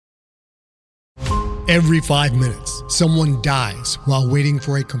Every 5 minutes, someone dies while waiting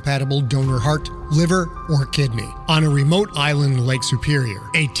for a compatible donor heart, liver, or kidney. On a remote island in Lake Superior,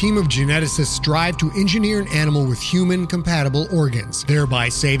 a team of geneticists strive to engineer an animal with human-compatible organs, thereby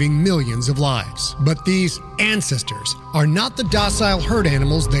saving millions of lives. But these ancestors are not the docile herd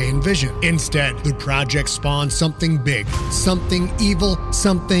animals they envision. Instead, the project spawns something big, something evil,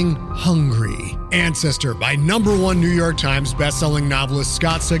 something hungry. Ancestor by #1 New York Times bestselling novelist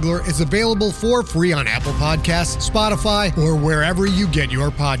Scott Sigler is available for free on Apple Podcasts, Spotify, or wherever you get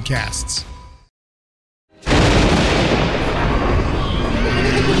your podcasts.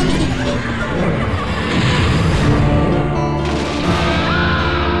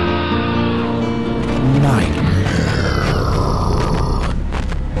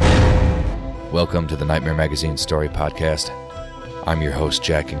 Welcome to the Nightmare Magazine Story Podcast. I'm your host,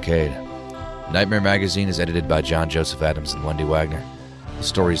 Jack Kincaid. Nightmare Magazine is edited by John Joseph Adams and Wendy Wagner. The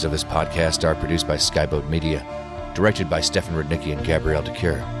stories of this podcast are produced by Skyboat Media, directed by Stefan Rudnicki and Gabrielle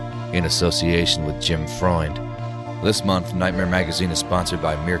DeCure, in association with Jim Freund. This month, Nightmare Magazine is sponsored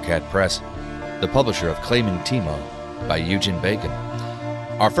by Meerkat Press, the publisher of Claiming Timo by Eugene Bacon.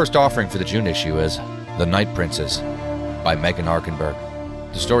 Our first offering for the June issue is The Night Princess by Megan Arkenberg.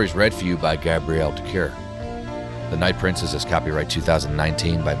 The story is read for you by Gabrielle DeCure. The Night Princess is copyright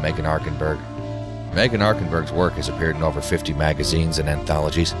 2019 by Megan Arkenberg. Megan Arkenberg's work has appeared in over 50 magazines and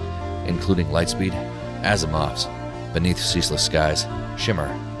anthologies, including Lightspeed, Asimov's, Beneath Ceaseless Skies, Shimmer,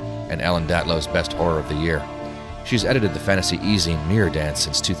 and Ellen Datlow's Best Horror of the Year. She's edited the fantasy e-zine Mirror Dance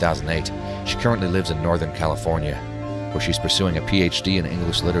since 2008. She currently lives in Northern California, where she's pursuing a PhD in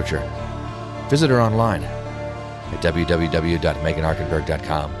English literature. Visit her online at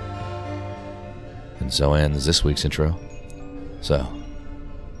www.meganarkenberg.com. And so ends this week's intro. So,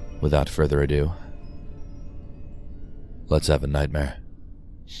 without further ado, let's have a nightmare.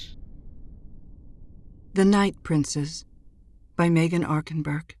 The Night Princess by Megan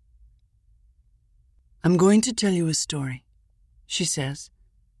Arkenberg. I'm going to tell you a story, she says,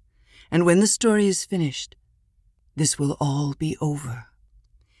 and when the story is finished, this will all be over.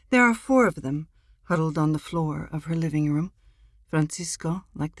 There are 4 of them huddled on the floor of her living room. Francisco,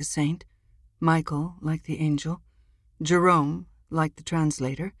 like the saint, Michael, like the angel, Jerome, like the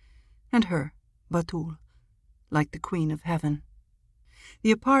translator, and her, Batul, like the Queen of Heaven.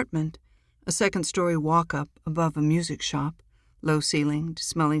 The apartment, a second-story walk-up above a music shop, low-ceilinged,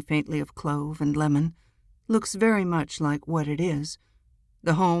 smelling faintly of clove and lemon, looks very much like what it is,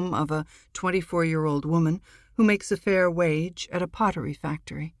 the home of a 24-year-old woman who makes a fair wage at a pottery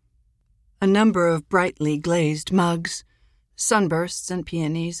factory. A number of brightly glazed mugs, sunbursts and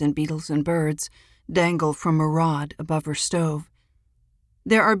peonies and beetles and birds dangle from a rod above her stove.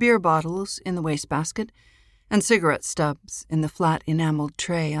 There are beer bottles in the wastebasket and cigarette stubs in the flat enameled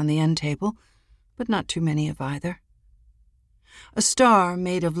tray on the end table, but not too many of either. A star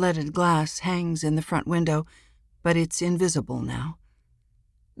made of leaded glass hangs in the front window, but it's invisible now.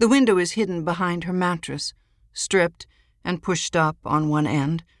 The window is hidden behind her mattress, stripped and pushed up on one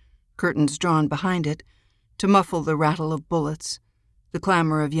end, curtains drawn behind it, to muffle the rattle of bullets, the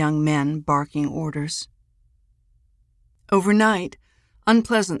clamor of young men barking orders. Overnight,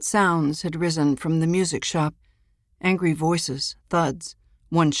 unpleasant sounds had risen from the music shop, angry voices, thuds,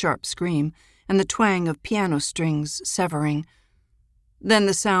 one sharp scream, and the twang of piano strings severing. Then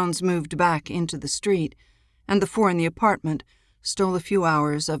the sounds moved back into the street, and the 4 in the apartment stole a few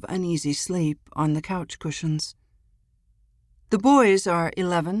hours of uneasy sleep on the couch cushions. The boys are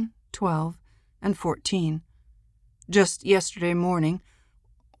 11, 12, and 14. Just yesterday morning,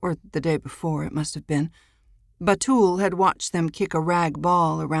 or the day before it must have been, Batul had watched them kick a rag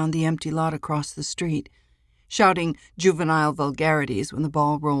ball around the empty lot across the street, shouting juvenile vulgarities when the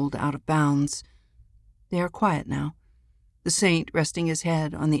ball rolled out of bounds. They are quiet now, the saint resting his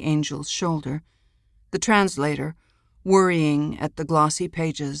head on the angel's shoulder, the translator worrying at the glossy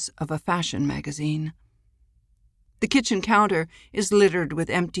pages of a fashion magazine. The kitchen counter is littered with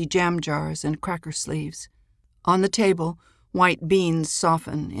empty jam jars and cracker sleeves. On the table, white beans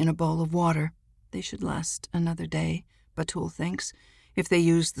soften in a bowl of water. They should last another day, Batul thinks, if they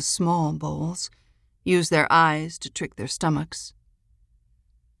use the small bowls, use their eyes to trick their stomachs.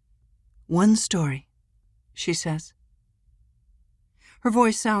 One story, she says. Her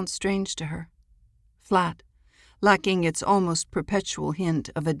voice sounds strange to her, flat, lacking its almost perpetual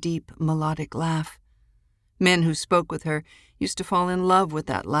hint of a deep, melodic laugh. Men who spoke with her used to fall in love with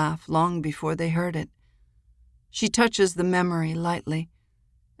that laugh long before they heard it. She touches the memory lightly,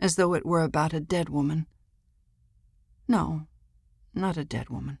 as though it were about a dead woman. No, not a dead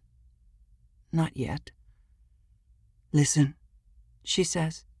woman. Not yet. Listen, she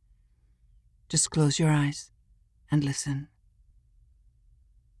says. Just close your eyes and listen.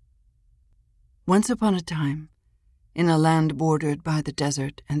 Once upon a time, in a land bordered by the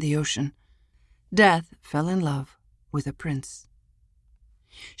desert and the ocean, Death fell in love with a prince.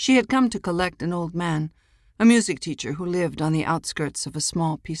 She had come to collect an old man, a music teacher who lived on the outskirts of a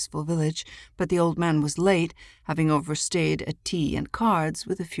small, peaceful village, but the old man was late, having overstayed at tea and cards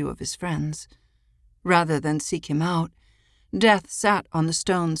with a few of his friends. Rather than seek him out, Death sat on the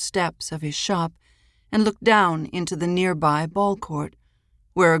stone steps of his shop and looked down into the nearby ball court,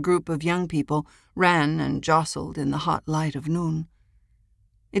 where a group of young people ran and jostled in the hot light of noon.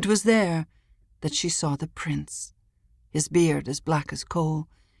 It was there that she saw the prince, his beard as black as coal,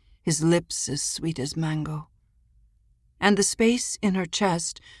 his lips as sweet as mango. And the space in her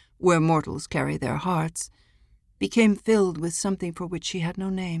chest, where mortals carry their hearts, became filled with something for which she had no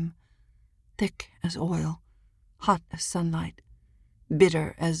name, thick as oil, hot as sunlight,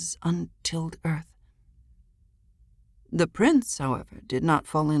 bitter as untilled earth. The prince, however, did not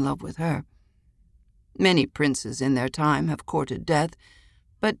fall in love with her. Many princes in their time have courted death,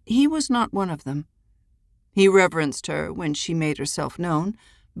 but he was not one of them. He reverenced her when she made herself known,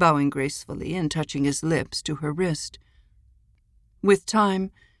 bowing gracefully and touching his lips to her wrist. With time,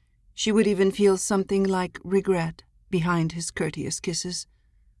 she would even feel something like regret behind his courteous kisses.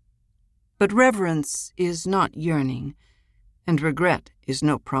 But reverence is not yearning, and regret is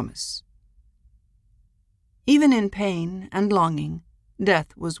no promise. Even in pain and longing,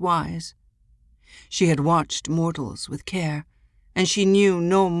 Death was wise. She had watched mortals with care, and she knew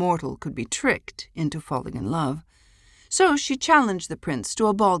no mortal could be tricked into falling in love. So she challenged the prince to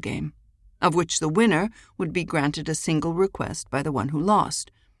a ball game, of which the winner would be granted a single request by the one who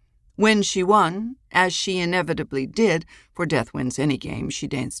lost. When she won, as she inevitably did, for Death wins any game she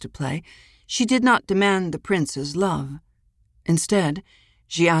deigns to play, she did not demand the prince's love. Instead,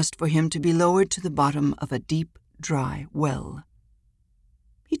 she asked for him to be lowered to the bottom of a deep, dry well.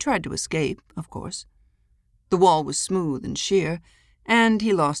 He tried to escape, of course. The wall was smooth and sheer, and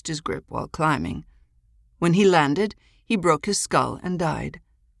he lost his grip while climbing. When he landed, he broke his skull and died,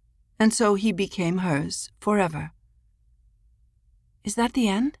 and so he became hers forever. Is that the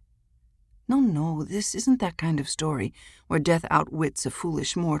end? No, this isn't that kind of story where death outwits a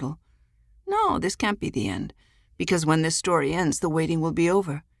foolish mortal. No, this can't be the end, because when this story ends, the waiting will be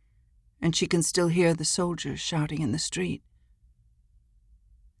over, and she can still hear the soldiers shouting in the street.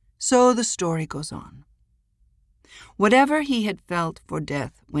 So the story goes on. Whatever he had felt for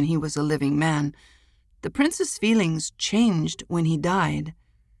death when he was a living man, the prince's feelings changed when he died.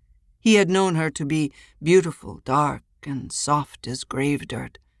 He had known her to be beautiful, dark, and soft as grave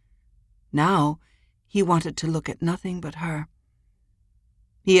dirt. Now he wanted to look at nothing but her.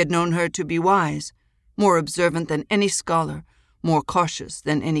 He had known her to be wise, more observant than any scholar, more cautious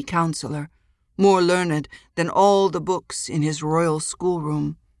than any counselor, more learned than all the books in his royal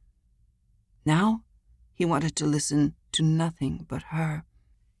schoolroom. Now he wanted to listen to nothing but her.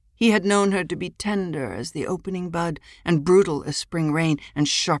 He had known her to be tender as the opening bud, and brutal as spring rain, and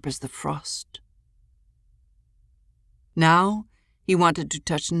sharp as the frost. Now he wanted to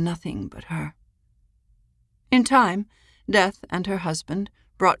touch nothing but her. In time, Death and her husband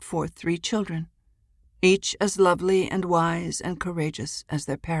brought forth 3 children, each as lovely and wise and courageous as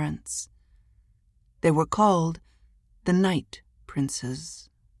their parents. They were called the Night Princes.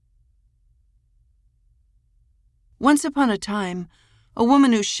 Once upon a time, a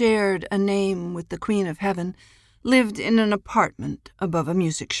woman who shared a name with the Queen of Heaven lived in an apartment above a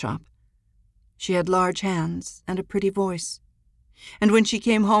music shop. She had large hands and a pretty voice, and when she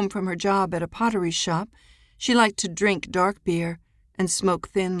came home from her job at a pottery shop, she liked to drink dark beer and smoke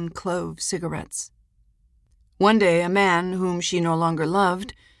thin clove cigarettes. One day, a man whom she no longer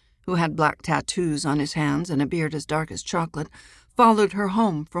loved, who had black tattoos on his hands and a beard as dark as chocolate, followed her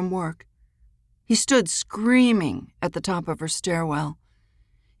home from work. He stood screaming at the top of her stairwell.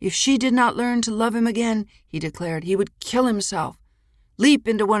 If she did not learn to love him again, he declared, he would kill himself, leap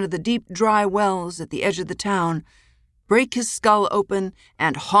into one of the deep, dry wells at the edge of the town, break his skull open,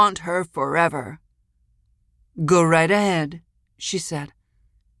 and haunt her forever. "Go right ahead," she said,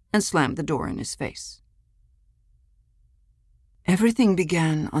 and slammed the door in his face. Everything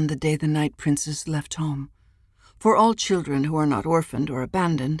began on the day the Night Princess left home, for all children who are not orphaned or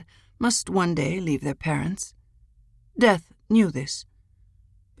abandoned must one day leave their parents. Death knew this,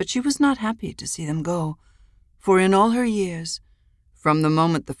 but she was not happy to see them go, for in all her years, from the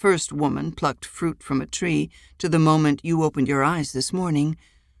moment the first woman plucked fruit from a tree to the moment you opened your eyes this morning,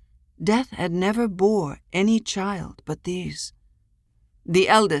 Death had never bore any child but these. The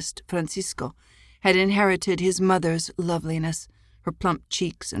eldest, Francisco, had inherited his mother's loveliness, her plump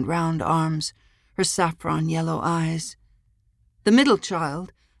cheeks and round arms, her saffron yellow eyes. The middle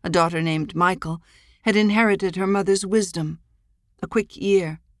child, a daughter named Michael, had inherited her mother's wisdom, a quick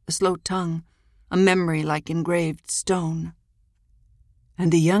ear, a slow tongue, a memory like engraved stone.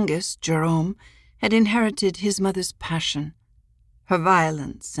 And the youngest, Jerome, had inherited his mother's passion, her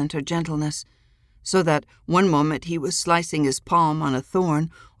violence and her gentleness, so that one moment he was slicing his palm on a thorn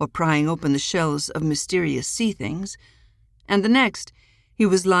or prying open the shells of mysterious sea things, and the next he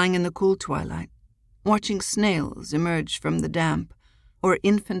was lying in the cool twilight, watching snails emerge from the damp or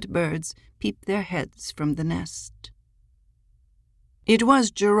infant birds peep their heads from the nest. It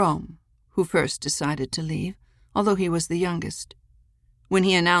was Jerome who first decided to leave, although he was the youngest. When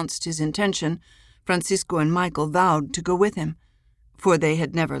he announced his intention, Francisco and Michael vowed to go with him, for they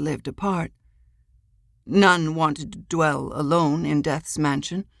had never lived apart. None wanted to dwell alone in Death's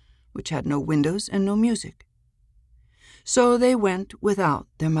mansion, which had no windows and no music. So they went without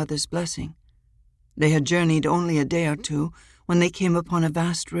their mother's blessing. They had journeyed only a day or two when they came upon a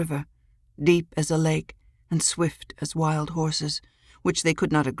vast river, deep as a lake and swift as wild horses, which they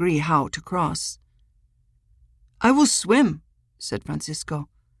could not agree how to cross. "I will swim," said Francisco.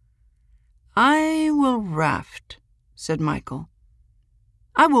 "I will raft," said Michael.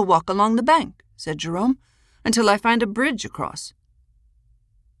 "I will walk along the bank," said Jerome, "until I find a bridge across."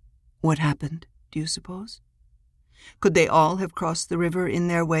 What happened, do you suppose? Could they all have crossed the river in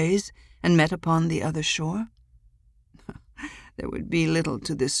their ways and met upon the other shore? There would be little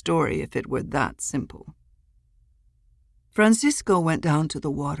to this story if it were that simple. Francisco went down to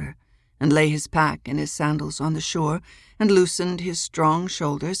the water and lay his pack and his sandals on the shore and loosened his strong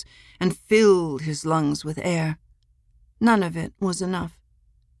shoulders and filled his lungs with air. None of it was enough.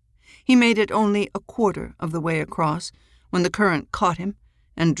 He made it only a quarter of the way across when the current caught him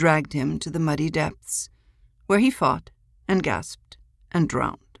and dragged him to the muddy depths, where he fought and gasped and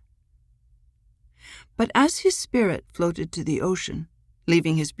drowned. But as his spirit floated to the ocean,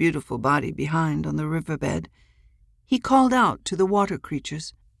 leaving his beautiful body behind on the riverbed, he called out to the water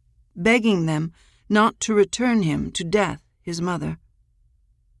creatures, begging them not to return him to Death, his mother.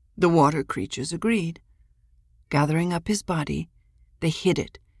 The water creatures agreed. Gathering up his body, they hid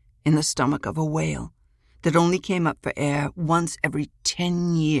it in the stomach of a whale that only came up for air once every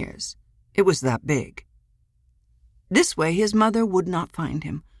 10 years. It was that big. This way his mother would not find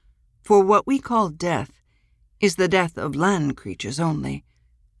him, for what we call death is the death of land creatures only,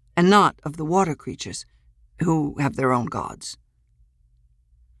 and not of the water creatures, who have their own gods.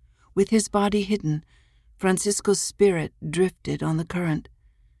 With his body hidden, Francisco's spirit drifted on the current,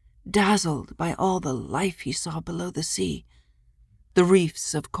 dazzled by all the life he saw below the sea, the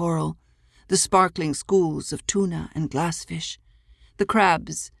reefs of coral, the sparkling schools of tuna and glassfish, the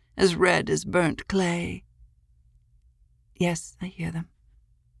crabs as red as burnt clay. Yes, I hear them.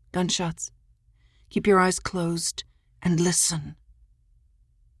 Gunshots. Keep your eyes closed and listen.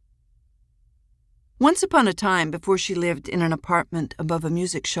 Once upon a time, before she lived in an apartment above a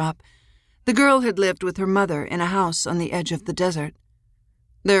music shop, the girl had lived with her mother in a house on the edge of the desert.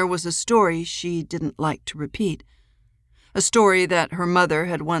 There was a story she didn't like to repeat, a story that her mother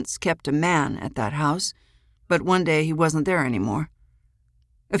had once kept a man at that house, but one day he wasn't there anymore.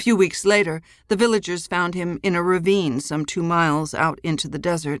 A few weeks later, the villagers found him in a ravine some 2 miles out into the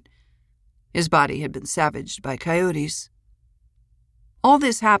desert. His body had been savaged by coyotes. All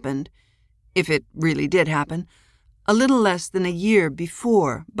this happened, if it really did happen, a little less than a year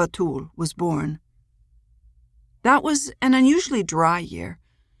before Batul was born. That was an unusually dry year,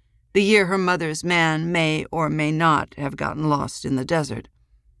 the year her mother's man may or may not have gotten lost in the desert.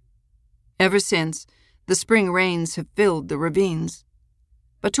 Ever since, the spring rains have filled the ravines.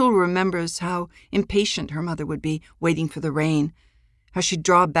 Batul remembers how impatient her mother would be, waiting for the rain, how she'd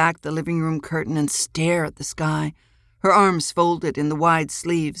draw back the living room curtain and stare at the sky, her arms folded in the wide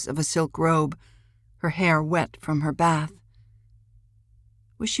sleeves of a silk robe, her hair wet from her bath.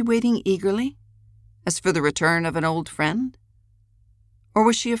 Was she waiting eagerly, as for the return of an old friend? Or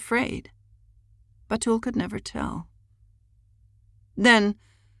was she afraid? Batul could never tell. Then,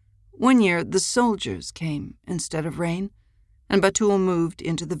 one year, the soldiers came instead of rain, and Batul moved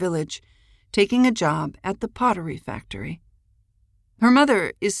into the village, taking a job at the pottery factory. Her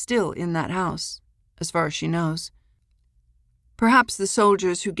mother is still in that house, as far as she knows. Perhaps the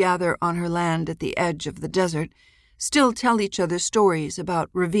soldiers who gather on her land at the edge of the desert still tell each other stories about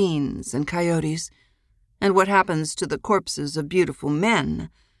ravines and coyotes, and what happens to the corpses of beautiful men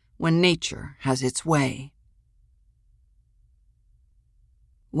when nature has its way.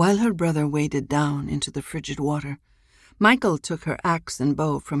 While her brother waded down into the frigid water, Michael took her axe and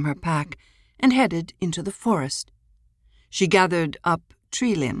bow from her pack and headed into the forest. She gathered up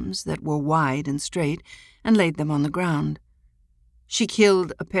tree limbs that were wide and straight and laid them on the ground. She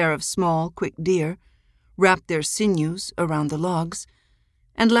killed a pair of small, quick deer, wrapped their sinews around the logs,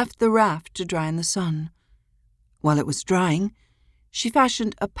 and left the raft to dry in the sun. While it was drying, she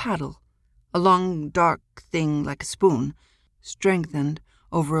fashioned a paddle, a long, dark thing like a spoon, strengthened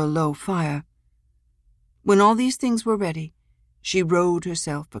over a low fire. When all these things were ready, she rowed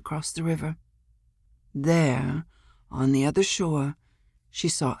herself across the river. There, on the other shore, she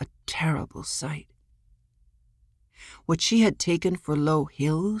saw a terrible sight. What she had taken for low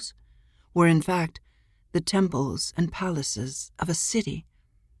hills were, in fact, the temples and palaces of a city,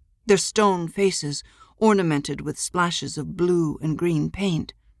 their stone faces ornamented with splashes of blue and green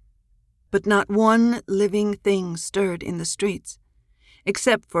paint. But not one living thing stirred in the streets,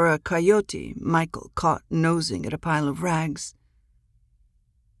 except for a coyote Michael caught nosing at a pile of rags.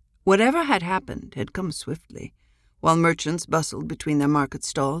 Whatever had happened had come swiftly, while merchants bustled between their market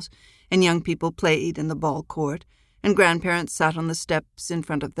stalls, and young people played in the ball court, and grandparents sat on the steps in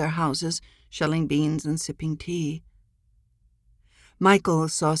front of their houses, shelling beans and sipping tea. Michael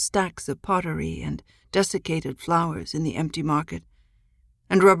saw stacks of pottery and desiccated flowers in the empty market,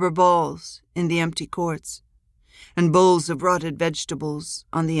 and rubber balls in the empty courts, and bowls of rotted vegetables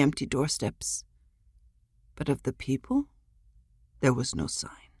on the empty doorsteps. But of the people, there was no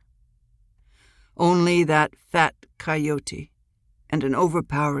sign. Only that fat coyote and an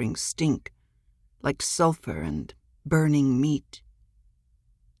overpowering stink, like sulfur and burning meat.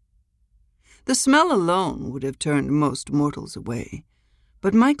 The smell alone would have turned most mortals away,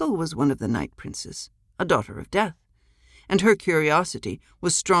 but Michael was one of the night princes, a daughter of death, and her curiosity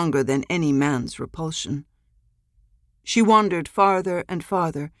was stronger than any man's repulsion. She wandered farther and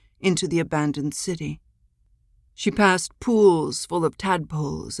farther into the abandoned city. She passed pools full of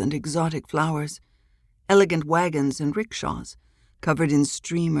tadpoles and exotic flowers, elegant wagons and rickshaws, covered in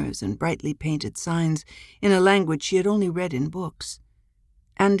streamers and brightly painted signs in a language she had only read in books,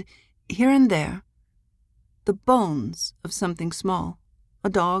 and, here and there, the bones of something small, a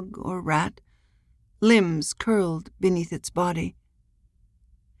dog or rat, limbs curled beneath its body.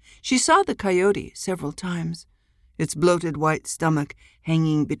 She saw the coyote several times, its bloated white stomach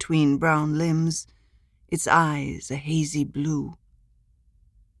hanging between brown limbs, its eyes a hazy blue.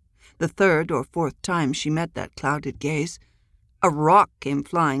 The third or fourth time she met that clouded gaze, a rock came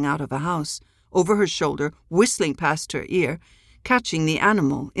flying out of a house, over her shoulder, whistling past her ear, catching the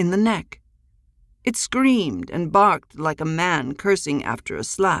animal in the neck. It screamed and barked like a man cursing after a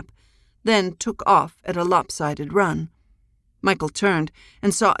slap, then took off at a lopsided run. Michael turned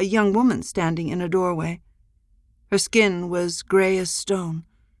and saw a young woman standing in a doorway. Her skin was gray as stone,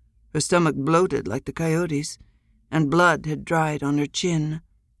 her stomach bloated like the coyote's, and blood had dried on her chin.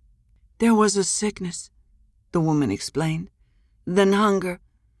 "There was a sickness," the woman explained. "Then hunger.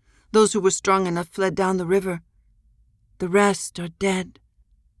 Those who were strong enough fled down the river. The rest are dead."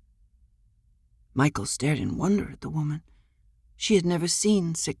 Michael stared in wonder at the woman. She had never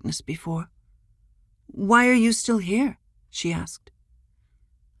seen sickness before. "Why are you still here?" she asked.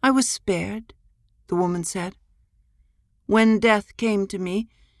 "I was spared," the woman said. "When death came to me,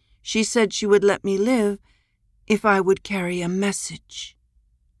 she said she would let me live if I would carry a message."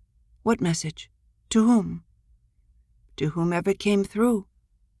 "What message? To whom?" "To whomever came through.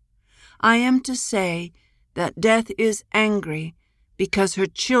 I am to say that death is angry because her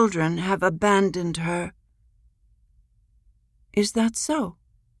children have abandoned her." "Is that so?"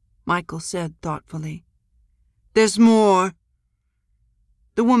 Michael said thoughtfully. "There's more."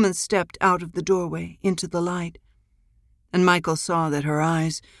 The woman stepped out of the doorway into the light, and Michael saw that her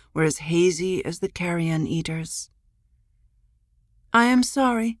eyes were as hazy as the carrion eaters. "I am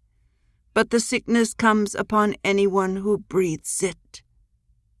sorry, but the sickness comes upon anyone who breathes it."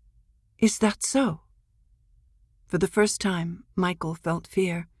 "Is that so?" For the first time, Michael felt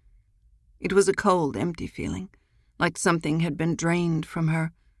fear. It was a cold, empty feeling, like something had been drained from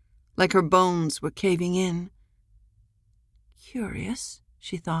her, like her bones were caving in. Curious,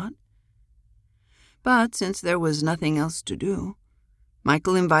 she thought. But since there was nothing else to do,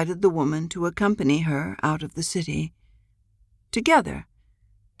 Michael invited the woman to accompany her out of the city. Together,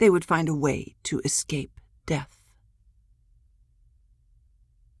 they would find a way to escape death.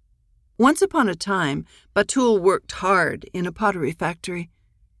 Once upon a time, Batul worked hard in a pottery factory,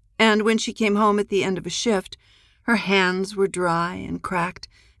 and when she came home at the end of a shift, her hands were dry and cracked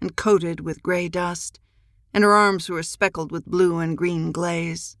and coated with gray dust, and her arms were speckled with blue and green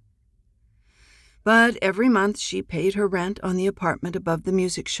glaze. But every month she paid her rent on the apartment above the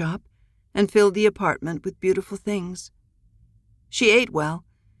music shop and filled the apartment with beautiful things. She ate well,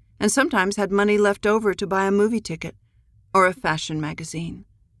 and sometimes had money left over to buy a movie ticket, or a fashion magazine.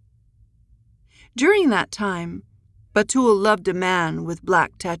 During that time, Batul loved a man with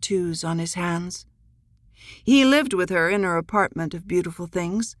black tattoos on his hands. He lived with her in her apartment of beautiful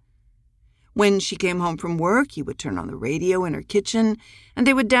things. When she came home from work, he would turn on the radio in her kitchen, and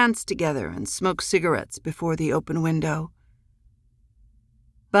they would dance together and smoke cigarettes before the open window.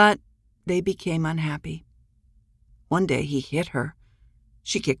 But they became unhappy. One day he hit her.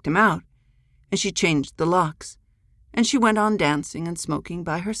 She kicked him out, and she changed the locks, and she went on dancing and smoking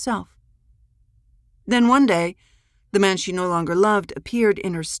by herself. Then one day, the man she no longer loved appeared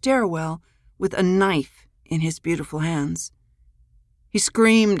in her stairwell with a knife in his beautiful hands. He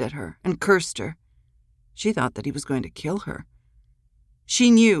screamed at her and cursed her. She thought that he was going to kill her. She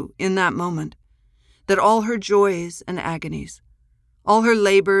knew in that moment that all her joys and agonies, all her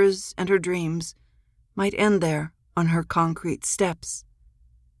labors and her dreams might end there on her concrete steps.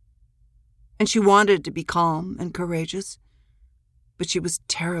 And she wanted to be calm and courageous, but she was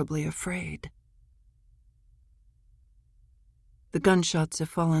terribly afraid. The gunshots have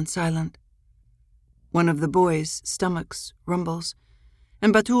fallen silent. One of the boys' stomachs rumbles,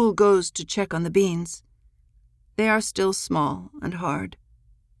 and Batul goes to check on the beans. They are still small and hard.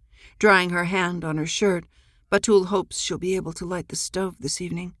 Drying her hand on her shirt, Batul hopes she'll be able to light the stove this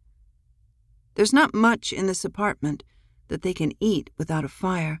evening. There's not much in this apartment that they can eat without a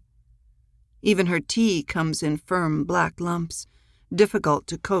fire. Even her tea comes in firm black lumps, difficult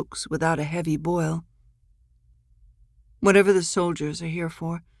to coax without a heavy boil. Whatever the soldiers are here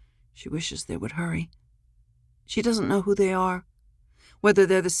for, she wishes they would hurry. She doesn't know who they are, whether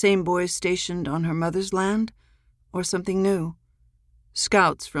they're the same boys stationed on her mother's land or something new,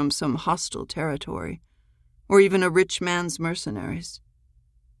 scouts from some hostile territory, or even a rich man's mercenaries.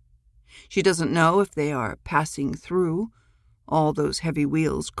 She doesn't know if they are passing through, all those heavy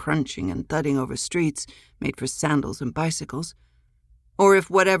wheels crunching and thudding over streets made for sandals and bicycles, or if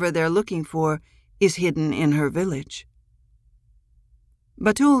whatever they're looking for is hidden in her village.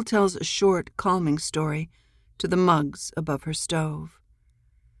 Batul tells a short, calming story to the mugs above her stove.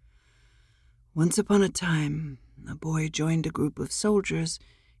 Once upon a time, a boy joined a group of soldiers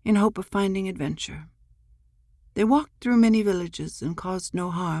in hope of finding adventure. They walked through many villages and caused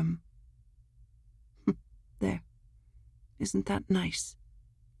no harm. There. Isn't that nice?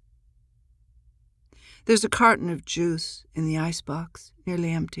 There's a carton of juice in the icebox,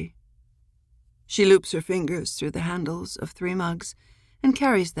 nearly empty. She loops her fingers through the handles of 3 mugs and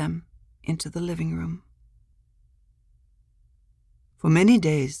carries them into the living room. For many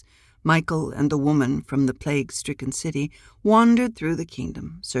days, Michael and the woman from the plague-stricken city wandered through the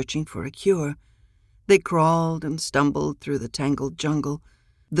kingdom, searching for a cure. They crawled and stumbled through the tangled jungle,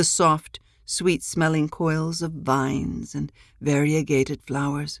 the soft, sweet-smelling coils of vines and variegated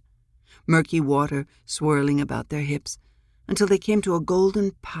flowers, murky water swirling about their hips, until they came to a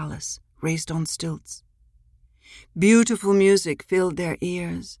golden palace raised on stilts. Beautiful music filled their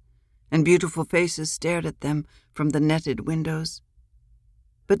ears, and beautiful faces stared at them from the netted windows.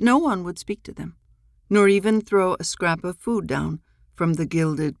 But no one would speak to them, nor even throw a scrap of food down from the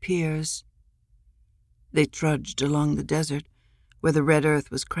gilded piers. They trudged along the desert, where the red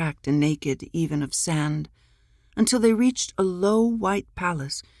earth was cracked and naked even of sand, until they reached a low white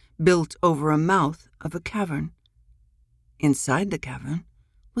palace built over a mouth of a cavern. Inside the cavern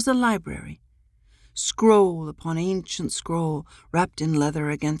was a library, scroll upon ancient scroll wrapped in leather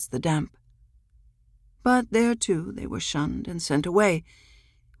against the damp. But there, too, they were shunned and sent away,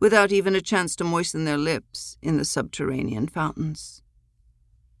 without even a chance to moisten their lips in the subterranean fountains.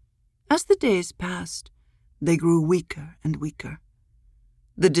 As the days passed, they grew weaker and weaker.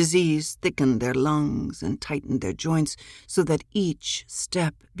 The disease thickened their lungs and tightened their joints so that each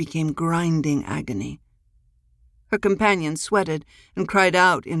step became grinding agony. Her companion sweated and cried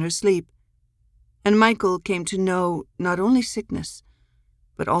out in her sleep, and Michael came to know not only sickness,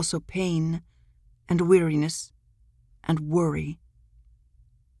 but also pain and weariness and worry.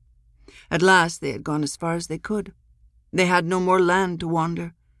 At last they had gone as far as they could. They had no more land to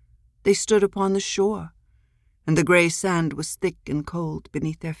wander. They stood upon the shore, and the grey sand was thick and cold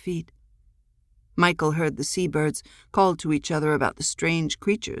beneath their feet. Michael heard the seabirds call to each other about the strange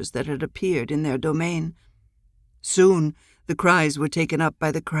creatures that had appeared in their domain. Soon the cries were taken up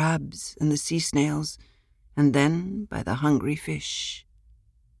by the crabs and the sea snails, and then by the hungry fish.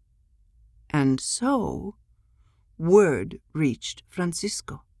 And so word reached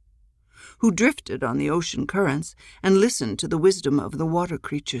Francisco, who drifted on the ocean currents and listened to the wisdom of the water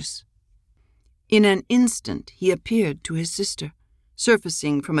creatures. In an instant he appeared to his sister,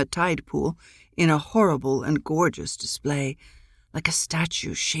 surfacing from a tide pool in a horrible and gorgeous display, like a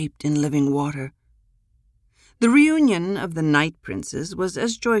statue shaped in living water. The reunion of the Night Princes was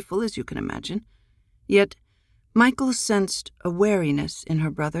as joyful as you can imagine, yet Michael sensed a wariness in her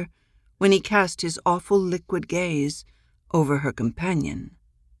brother when he cast his awful liquid gaze over her companion.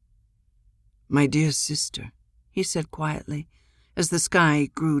 "My dear sister," he said quietly, as the sky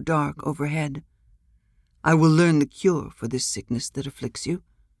grew dark overhead, "I will learn the cure for this sickness that afflicts you,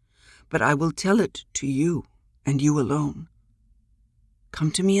 but I will tell it to you and you alone. Come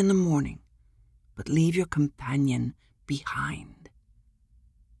to me in the morning, but leave your companion behind."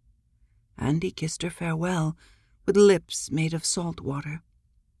 And he kissed her farewell with lips made of salt water.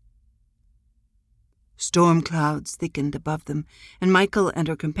 Storm clouds thickened above them, and Michael and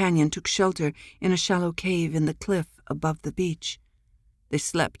her companion took shelter in a shallow cave in the cliff above the beach. They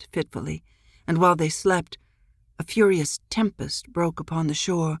slept fitfully, and while they slept, a furious tempest broke upon the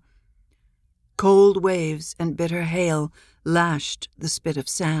shore. Cold waves and bitter hail lashed the spit of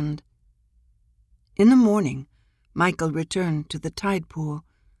sand. In the morning, Michael returned to the tide pool,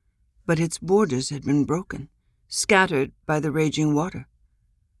 but its borders had been broken, scattered by the raging water.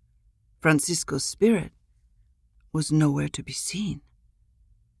 Francisco's spirit was nowhere to be seen.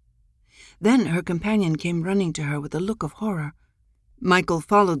 Then her companion came running to her with a look of horror. Michael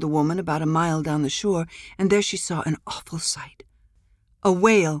followed the woman about a mile down the shore, and there she saw an awful sight. A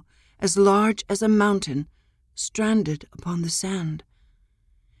whale as large as a mountain stranded upon the sand.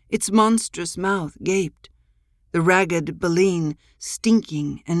 Its monstrous mouth gaped, the ragged baleen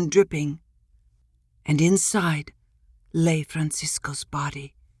stinking and dripping, and inside lay Francisco's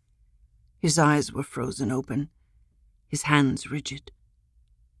body. His eyes were frozen open, his hands rigid.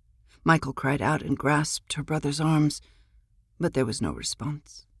 Michael cried out and grasped her brother's arms, but there was no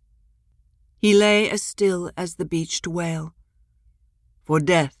response. He lay as still as the beached whale, for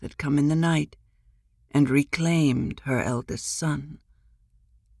death had come in the night and reclaimed her eldest son.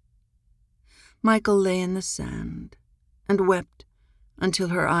 Michael lay in the sand and wept until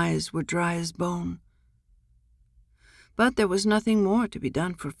her eyes were dry as bone. But there was nothing more to be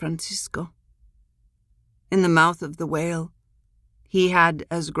done for Francisco. In the mouth of the whale, he had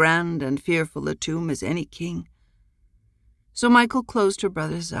as grand and fearful a tomb as any king. So Michael closed her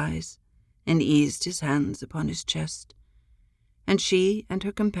brother's eyes and eased his hands upon his chest, and she and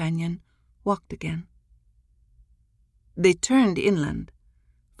her companion walked again. They turned inland,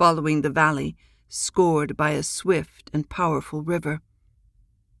 following the valley scored by a swift and powerful river.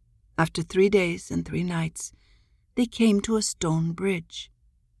 After 3 days and 3 nights, they came to a stone bridge.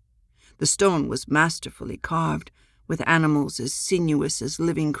 The stone was masterfully carved, with animals as sinuous as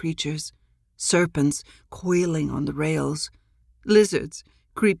living creatures, serpents coiling on the rails, lizards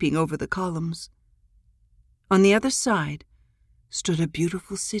creeping over the columns. On the other side stood a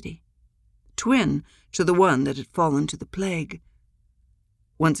beautiful city, twin to the one that had fallen to the plague.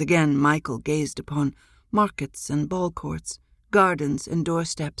 Once again Michael gazed upon markets and ball courts, gardens and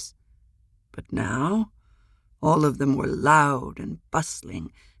doorsteps, but now all of them were loud and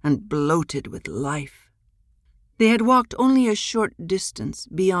bustling and bloated with life. They had walked only a short distance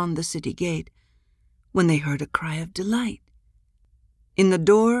beyond the city gate when they heard a cry of delight. In the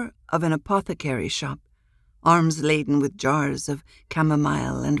door of an apothecary shop, arms laden with jars of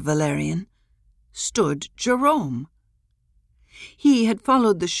chamomile and valerian, stood Jerome. He had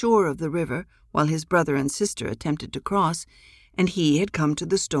followed the shore of the river while his brother and sister attempted to cross, and he had come to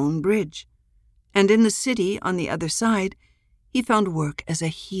the stone bridge. And in the city on the other side, he found work as a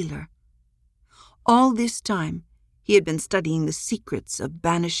healer. All this time, he had been studying the secrets of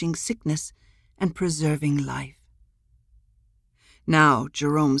banishing sickness and preserving life. Now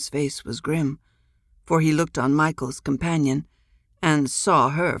Jerome's face was grim, for he looked on Michael's companion and saw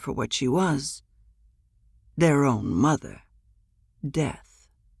her for what she was, their own mother, Death.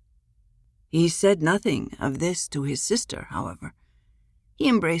 He said nothing of this to his sister, however. He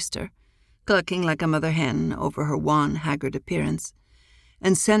embraced her, clucking like a mother hen over her wan, haggard appearance,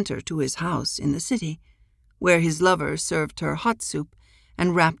 and sent her to his house in the city, where his lover served her hot soup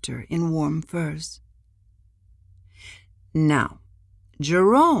and wrapped her in warm furs. Now,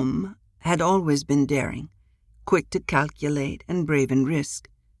 Jerome had always been daring, quick to calculate and brave in risk.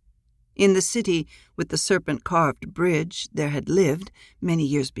 In the city with the serpent-carved bridge there had lived, many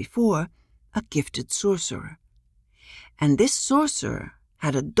years before, a gifted sorcerer. And this sorcerer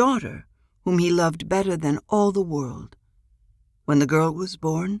had a daughter whom he loved better than all the world. When the girl was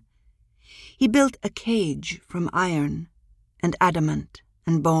born, he built a cage from iron and adamant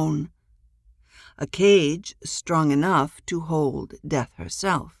and bone, a cage strong enough to hold Death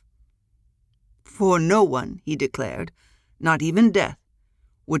herself. For no one, he declared, not even Death,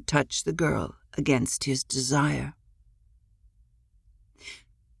 would touch the girl against his desire.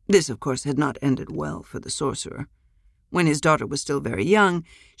 This, of course, had not ended well for the sorcerer. When his daughter was still very young,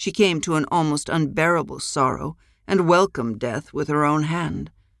 she came to an almost unbearable sorrow and welcomed death with her own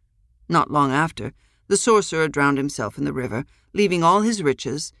hand. Not long after, the sorcerer drowned himself in the river, leaving all his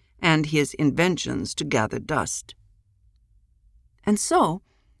riches and his inventions to gather dust. And so,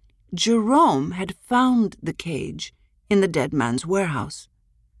 Jerome had found the cage in the dead man's warehouse.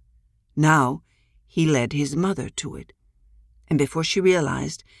 Now, he led his mother to it, and before she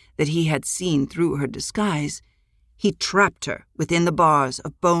realized that he had seen through her disguise, he trapped her within the bars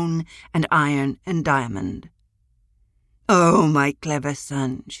of bone and iron and diamond. "Oh, my clever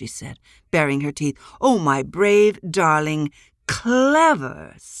son," she said, baring her teeth. "Oh, my brave, darling,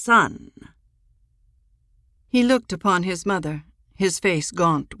 clever son." He looked upon his mother, his face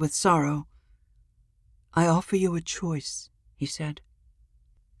gaunt with sorrow. "I offer you a choice," he said.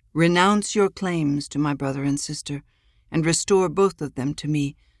 "Renounce your claims to my brother and sister, and restore both of them to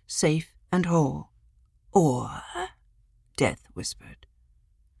me, safe and whole. Or," Death whispered.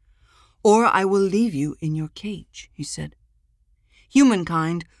 "Or I will leave you in your cage," he said.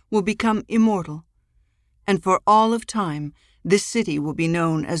 "Humankind will become immortal, and for all of time this city will be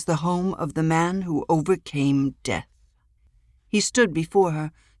known as the home of the man who overcame death." He stood before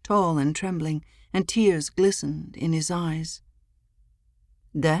her, tall and trembling, and tears glistened in his eyes.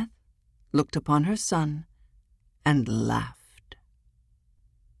 Death looked upon her son and laughed.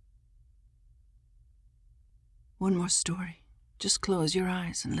 One more story. Just close your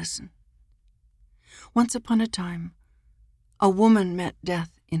eyes and listen. Once upon a time, a woman met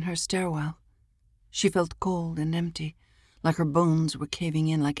death in her stairwell. She felt cold and empty, like her bones were caving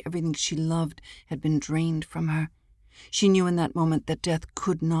in, like everything she loved had been drained from her. She knew in that moment that death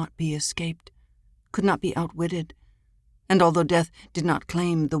could not be escaped, could not be outwitted, and although death did not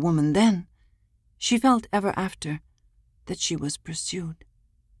claim the woman then, she felt ever after that she was pursued.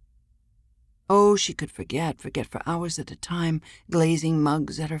 Oh, she could forget for hours at a time, glazing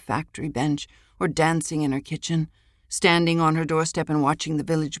mugs at her factory bench or dancing in her kitchen, standing on her doorstep and watching the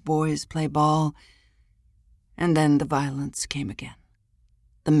village boys play ball. And then the violence came again.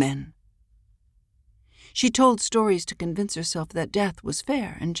 The men. She told stories to convince herself that death was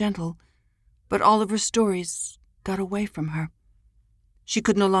fair and gentle, but all of her stories got away from her. She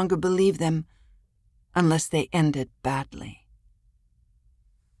could no longer believe them unless they ended badly.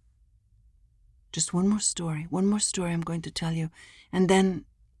 Just one more story I'm going to tell you, and then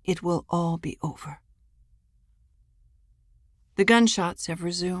it will all be over. The gunshots have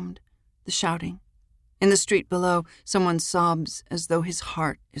resumed, the shouting. In the street below, someone sobs as though his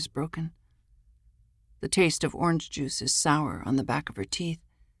heart is broken. The taste of orange juice is sour on the back of her teeth.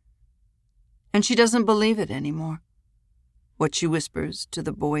 And she doesn't believe it anymore, what she whispers to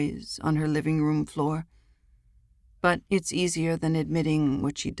the boys on her living room floor. But it's easier than admitting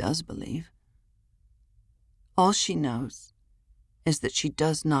what she does believe. All she knows is that she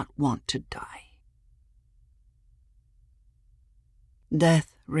does not want to die.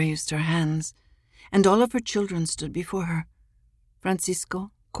 Death raised her hands, and all of her children stood before her.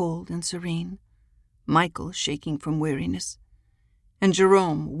 Francisco, cold and serene, Michael shaking from weariness, and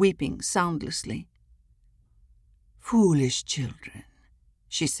Jerome weeping soundlessly. "Foolish children,"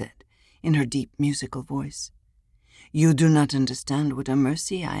 she said in her deep musical voice. "You do not understand what a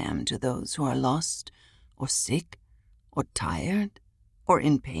mercy I am to those who are lost, or sick, or tired, or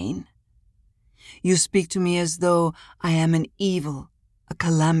in pain. You speak to me as though I am an evil, a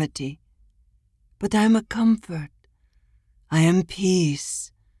calamity. But I am a comfort. I am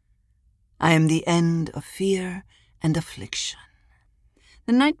peace. I am the end of fear and affliction."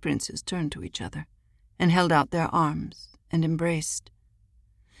 The night princes turned to each other and held out their arms and embraced.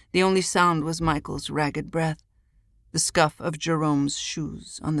 The only sound was Michael's ragged breath, the scuff of Jerome's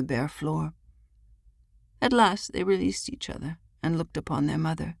shoes on the bare floor. At last they released each other and looked upon their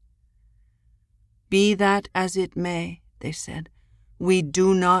mother. "Be that as it may," they said, "we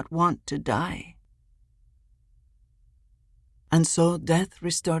do not want to die." And so death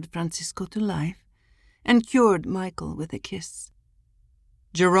restored Francisco to life and cured Michael with a kiss.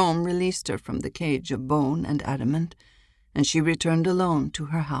 Jerome released her from the cage of bone and adamant, and she returned alone to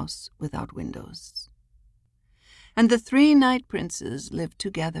her house without windows. And the 3 night princes lived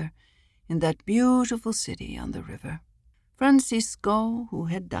together in that beautiful city on the river. Francisco, who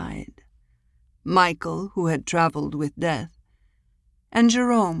had died, Michael, who had traveled with death, and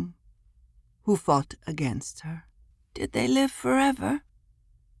Jerome, who fought against her. Did they live forever?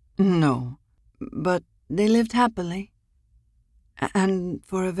 No, but they lived happily, and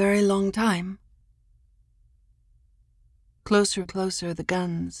for a very long time. Closer, closer, the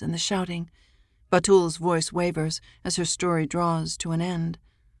guns and the shouting. Batul's voice wavers as her story draws to an end.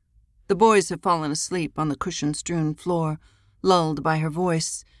 The boys have fallen asleep on the cushion-strewn floor, lulled by her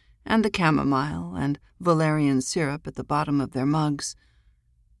voice and the chamomile and valerian syrup at the bottom of their mugs.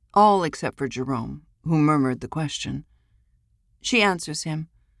 All except for Jerome, who murmured the question. She answers him,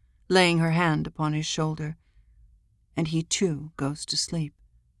 laying her hand upon his shoulder, and he too goes to sleep.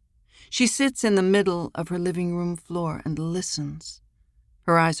 She sits in the middle of her living room floor and listens.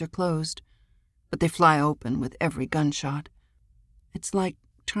 Her eyes are closed, but they fly open with every gunshot. It's like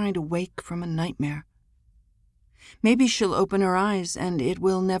trying to wake from a nightmare. Maybe she'll open her eyes and it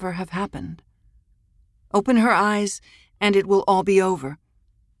will never have happened. Open her eyes and it will all be over.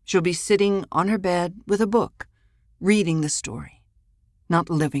 She'll be sitting on her bed with a book, reading the story, not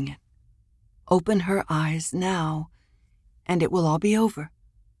living it. Open her eyes now and it will all be over.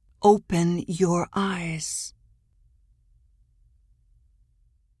 Open your eyes.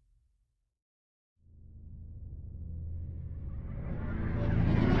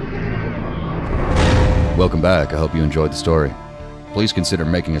 Welcome back. I hope you enjoyed the story. Please consider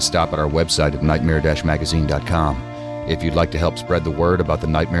making a stop at our website at nightmare-magazine.com. If you'd like to help spread the word about the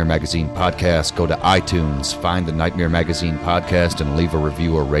Nightmare Magazine podcast, go to iTunes, find the Nightmare Magazine podcast, and leave a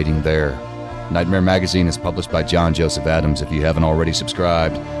review or rating there. Nightmare Magazine is published by John Joseph Adams. If you haven't already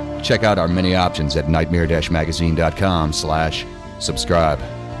subscribed, check out our many options at nightmare-magazine.com/subscribe.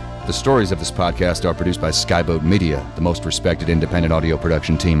 The stories of this podcast are produced by Skyboat Media, the most respected independent audio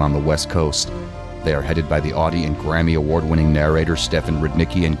production team on the West Coast. They are headed by the Audie and Grammy Award-winning narrators Stefan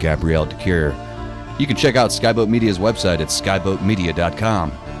Rudnicki and Gabrielle DeCure. You can check out Skyboat Media's website at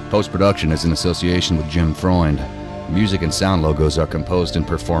skyboatmedia.com. Post-production is in association with Jim Freund. Music and sound logos are composed and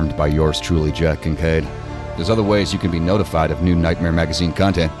performed by yours truly, Jack Kincaid. There's other ways you can be notified of new Nightmare Magazine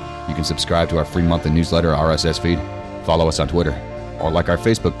content. You can subscribe to our free monthly newsletter RSS feed, follow us on Twitter, or like our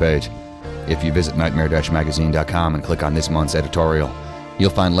Facebook page. If you visit nightmare-magazine.com and click on this month's editorial, you'll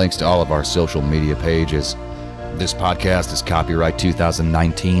find links to all of our social media pages. This podcast is copyright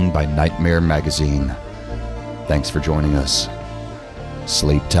 2019 by Nightmare Magazine. Thanks for joining us.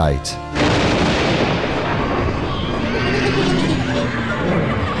 Sleep tight.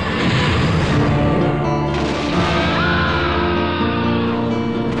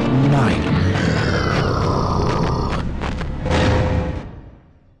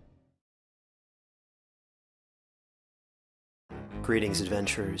 Greetings,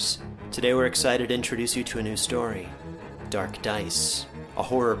 adventurers. Today we're excited to introduce you to a new story, Dark Dice, a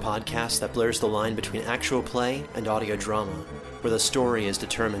horror podcast that blurs the line between actual play and audio drama, where the story is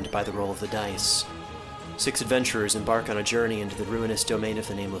determined by the roll of the dice. 6 adventurers embark on a journey into the ruinous domain of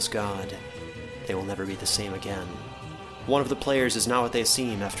the Nameless God. They will never be the same again. One of the players is not what they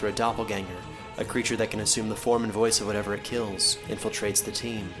seem after a doppelganger, a creature that can assume the form and voice of whatever it kills, infiltrates the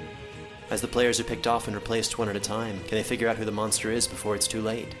team. As the players are picked off and replaced one at a time, can they figure out who the monster is before it's too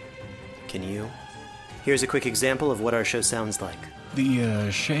late? Can you? Here's a quick example of what our show sounds like. The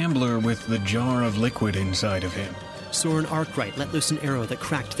shambler with the jar of liquid inside of him. Soren Arkwright let loose an arrow that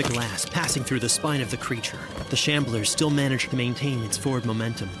cracked the glass, passing through the spine of the creature. The shambler still managed to maintain its forward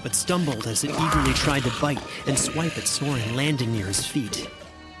momentum, but stumbled as it eagerly tried to bite and swipe at Soren, landing near his feet.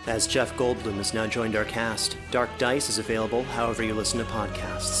 As Jeff Goldblum has now joined our cast, Dark Dice is available however you listen to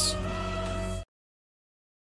podcasts.